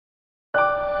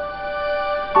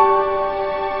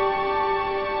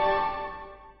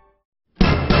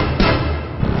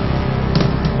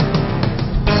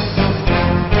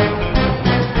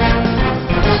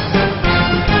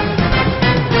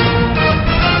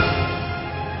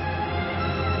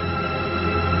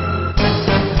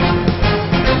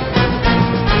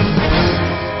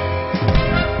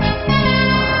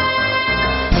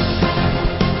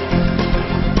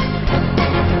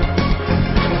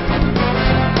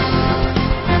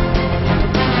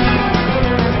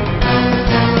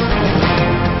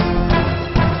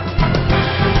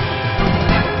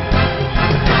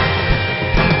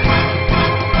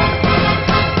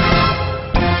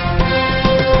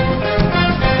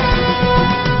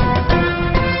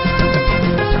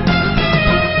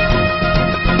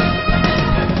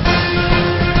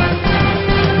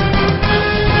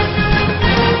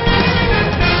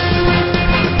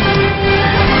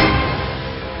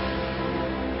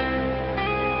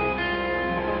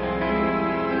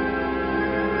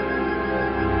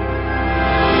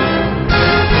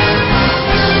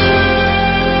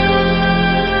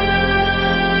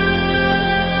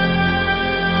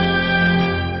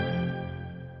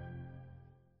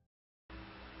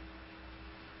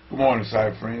Good morning,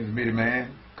 Cyber friends. Mitty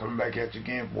Man coming back at you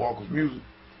again for Walker's Music.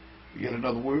 We get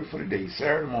another word for the day.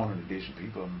 Saturday morning edition,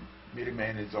 people. Mitty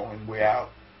Man is on his way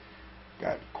out.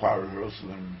 Got choir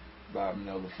rehearsal in about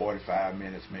another 45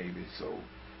 minutes maybe. So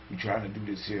we trying to do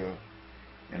this here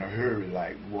in a hurry.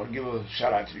 Like, we want to give a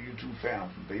shout out to the YouTube family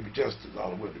from Baby Justice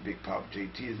all the way to Big Papa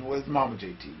JT as well as Mama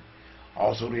JT.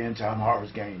 Also the End Time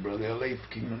Harvest Gang, Brother L.A. for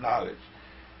Kingdom Knowledge.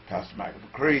 Pastor Michael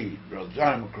McCray, Brother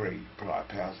Johnny McCray,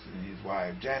 Pastor and his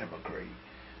wife Janet McCray.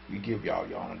 We give y'all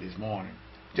your honor this morning.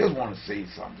 Just want to say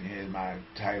something. Here's my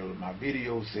title of my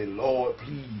video. Said, Lord,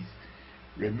 please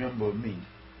remember me.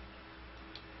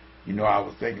 You know, I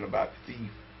was thinking about the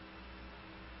thief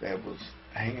that was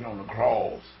hanging on the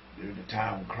cross during the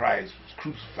time when Christ was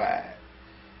crucified.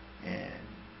 And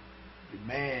the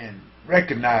man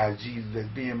recognized Jesus as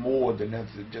being more than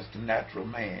just a natural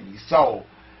man. He saw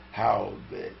how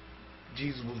that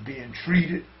Jesus was being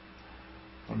treated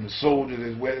from the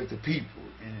soldiers as well as the people,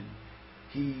 and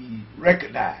he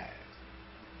recognized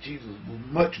Jesus was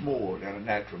much more than a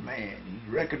natural man.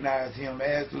 He recognized him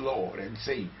as the Lord and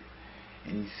Savior,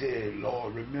 and he said,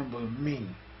 Lord, remember me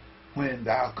when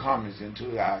thou comest into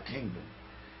thy kingdom.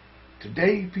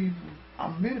 Today, people,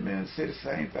 I'm Mitty Man to say the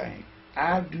same thing.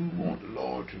 I do want the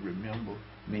Lord to remember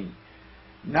me.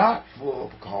 Not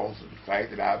because of the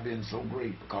fact that I've been so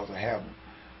great, because I haven't,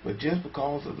 but just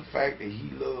because of the fact that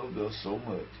he loved us so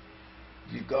much.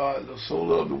 God so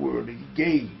loved the world that he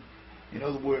gave. In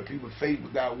other words, people, faith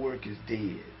without work is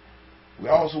dead. We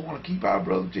also want to keep our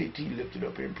brother JT lifted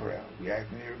up in prayer. We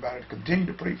asking everybody to continue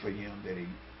to pray for him, that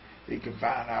they can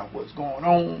find out what's going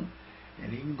on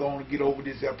and he can go on and get over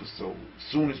this episode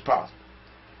as soon as possible.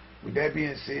 With that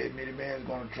being said, Mitty Man is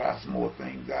going to try some more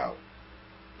things out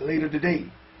later today.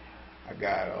 I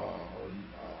got a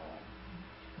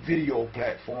video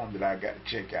platform that I got to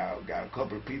check out. Got a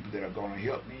couple of people that are going to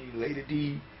help me, Lady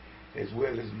D, as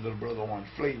well as little brother on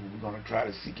Flavor. We're going to try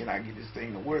to see, can I get this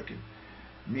thing to working.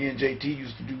 Me and JT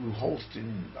used to do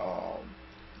hosting,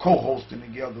 co-hosting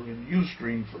together in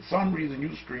Ustream. For some reason,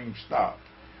 Ustream stopped.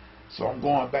 So I'm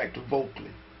going back to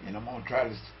Vocally, and I'm going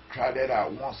to try that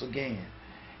out once again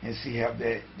and see have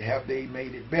they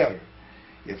made it better.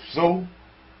 If so,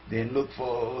 then look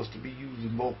for us to be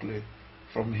using Vocally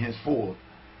from henceforth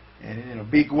and in a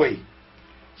big way.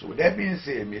 So with that being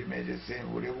said, Mitty Man just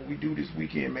saying, whatever we do this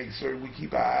weekend, make certain we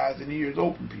keep our eyes and ears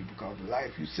open, people, because the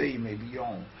life you save may be your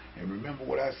own. And remember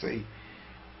what I say,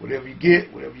 whatever you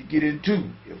get into,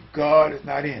 if God is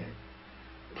not in it,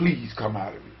 please come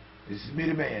out of it. This is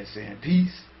Mitty Man saying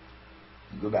peace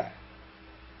and goodbye.